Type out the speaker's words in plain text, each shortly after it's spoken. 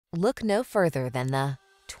Look no further than the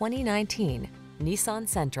 2019 Nissan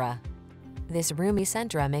Sentra. This roomy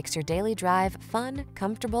Sentra makes your daily drive fun,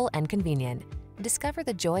 comfortable, and convenient. Discover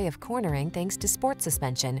the joy of cornering thanks to sport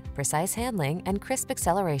suspension, precise handling, and crisp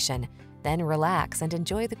acceleration. Then relax and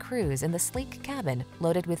enjoy the cruise in the sleek cabin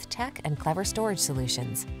loaded with tech and clever storage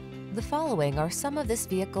solutions. The following are some of this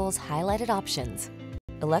vehicle's highlighted options: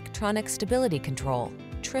 electronic stability control,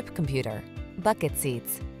 trip computer, bucket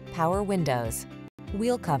seats, power windows,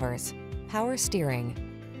 wheel covers, power steering.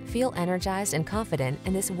 Feel energized and confident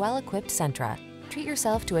in this well-equipped Sentra. Treat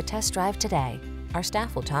yourself to a test drive today. Our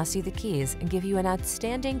staff will toss you the keys and give you an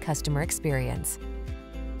outstanding customer experience.